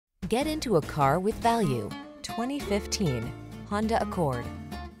Get into a car with value. 2015 Honda Accord.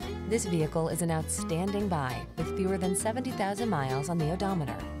 This vehicle is an outstanding buy with fewer than 70,000 miles on the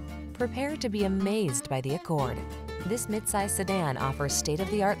odometer. Prepare to be amazed by the Accord. This midsize sedan offers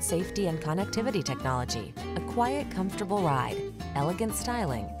state-of-the-art safety and connectivity technology, a quiet, comfortable ride, elegant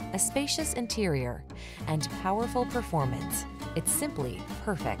styling, a spacious interior, and powerful performance. It's simply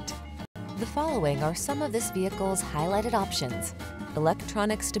perfect. The following are some of this vehicle's highlighted options: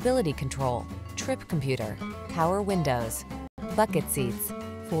 electronic stability control, trip computer, power windows, bucket seats,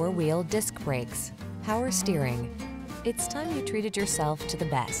 four-wheel disc brakes, power steering. It's time you treated yourself to the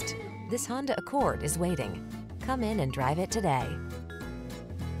best. This Honda Accord is waiting. Come in and drive it today.